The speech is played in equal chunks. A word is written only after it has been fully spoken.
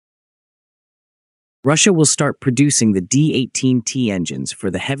Russia will start producing the D-18T engines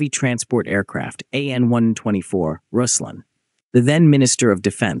for the heavy transport aircraft An-124 Ruslan. The then Minister of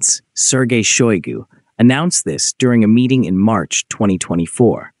Defense, Sergei Shoigu, announced this during a meeting in March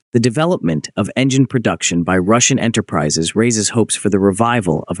 2024. The development of engine production by Russian enterprises raises hopes for the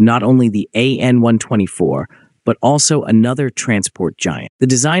revival of not only the An-124, but also another transport giant. The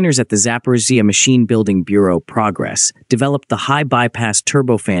designers at the Zaporizhzhia Machine Building Bureau Progress developed the high-bypass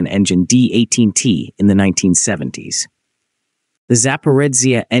turbofan engine D-18T in the 1970s. The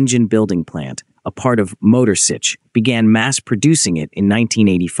Zaporizhzhia Engine Building Plant, a part of Motorsich, began mass-producing it in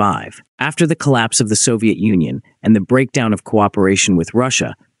 1985. After the collapse of the Soviet Union and the breakdown of cooperation with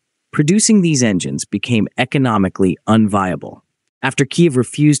Russia, producing these engines became economically unviable. After Kiev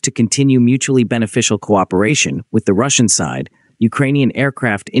refused to continue mutually beneficial cooperation with the Russian side, Ukrainian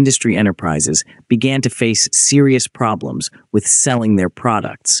aircraft industry enterprises began to face serious problems with selling their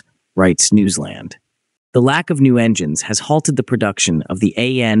products, writes Newsland. The lack of new engines has halted the production of the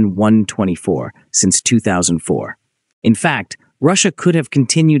An-124 since 2004. In fact, Russia could have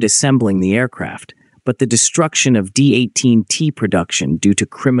continued assembling the aircraft, but the destruction of D-18T production due to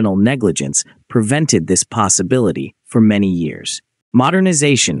criminal negligence prevented this possibility for many years.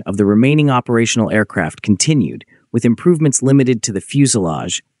 Modernization of the remaining operational aircraft continued, with improvements limited to the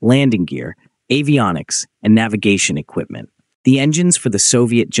fuselage, landing gear, avionics, and navigation equipment. The engines for the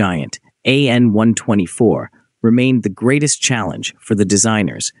Soviet giant An-124 remained the greatest challenge for the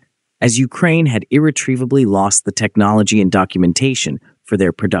designers, as Ukraine had irretrievably lost the technology and documentation for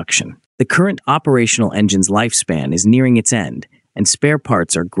their production. The current operational engine's lifespan is nearing its end, and spare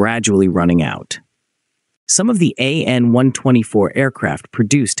parts are gradually running out. Some of the An-124 aircraft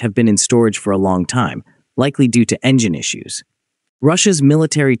produced have been in storage for a long time, likely due to engine issues. Russia's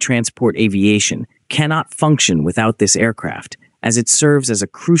military transport aviation cannot function without this aircraft, as it serves as a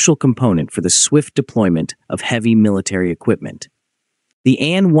crucial component for the swift deployment of heavy military equipment. The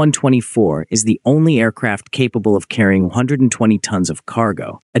An-124 is the only aircraft capable of carrying 120 tons of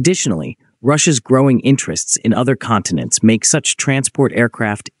cargo. Additionally, Russia's growing interests in other continents make such transport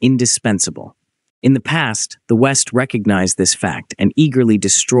aircraft indispensable. In the past, the West recognized this fact and eagerly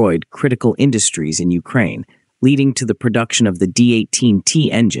destroyed critical industries in Ukraine, leading to the production of the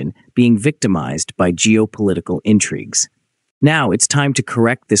D-18T engine being victimized by geopolitical intrigues. Now it's time to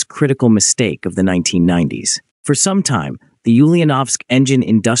correct this critical mistake of the 1990s. For some time, the Ulyanovsk Engine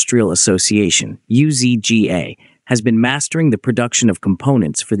Industrial Association, UZGA, has been mastering the production of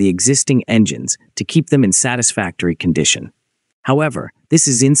components for the existing engines to keep them in satisfactory condition. However, this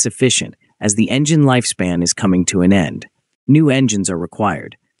is insufficient, as the engine lifespan is coming to an end. New engines are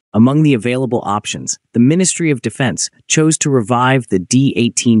required. Among the available options, the Ministry of Defense chose to revive the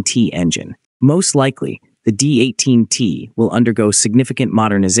D-18T engine. Most likely, the D-18T will undergo significant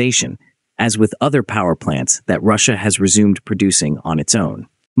modernization, as with other power plants that Russia has resumed producing on its own.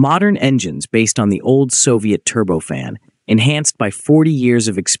 Modern engines based on the old Soviet turbofan, enhanced by 40 years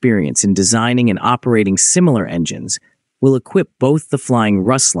of experience in designing and operating similar engines, will equip both the flying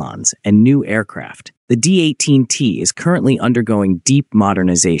Ruslans and new aircraft. The D-18T is currently undergoing deep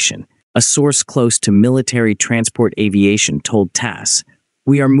modernization. A source close to military transport aviation told TASS,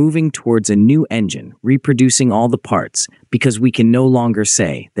 "We are moving towards a new engine, reproducing all the parts, because we can no longer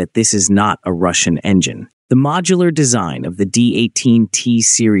say that this is not a Russian engine." The modular design of the D-18T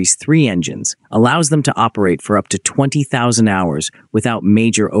Series 3 engines allows them to operate for up to 20,000 hours without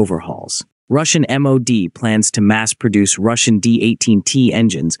major overhauls. Russian MOD plans to mass-produce Russian D-18T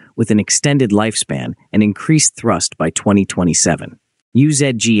engines with an extended lifespan and increased thrust by 2027.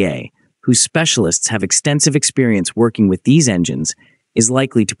 UZGA, whose specialists have extensive experience working with these engines, is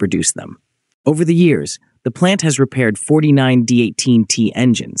likely to produce them. Over the years, the plant has repaired 49 D-18T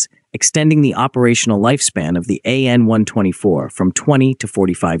engines, extending the operational lifespan of the An-124 from 20 to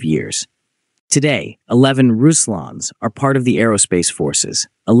 45 years. Today, 11 Ruslans are part of the aerospace forces,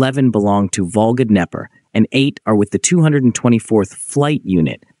 11 belong to Volga-Dnepr, and 8 are with the 224th Flight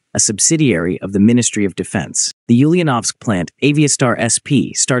Unit, a subsidiary of the Ministry of Defense. The Ulyanovsk plant Aviastar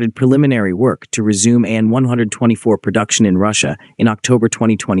SP started preliminary work to resume An-124 production in Russia in October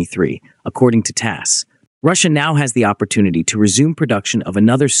 2023, according to TASS. Russia now has the opportunity to resume production of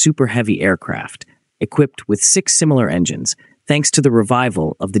another super heavy aircraft, equipped with 6 similar engines, thanks to the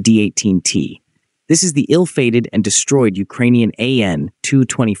revival of the D-18T. This is the ill-fated and destroyed Ukrainian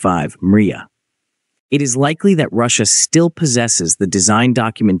An-225 Mriya. It is likely that Russia still possesses the design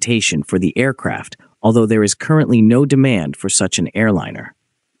documentation for the aircraft, although there is currently no demand for such an airliner.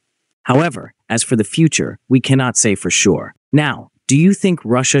 However, as for the future, we cannot say for sure. Now, do you think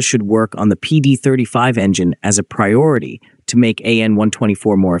Russia should work on the PD-35 engine as a priority to make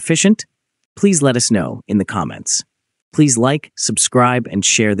An-124 more efficient? Please let us know in the comments. Please like, subscribe, and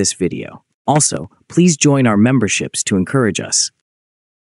share this video. Also, please join our memberships to encourage us.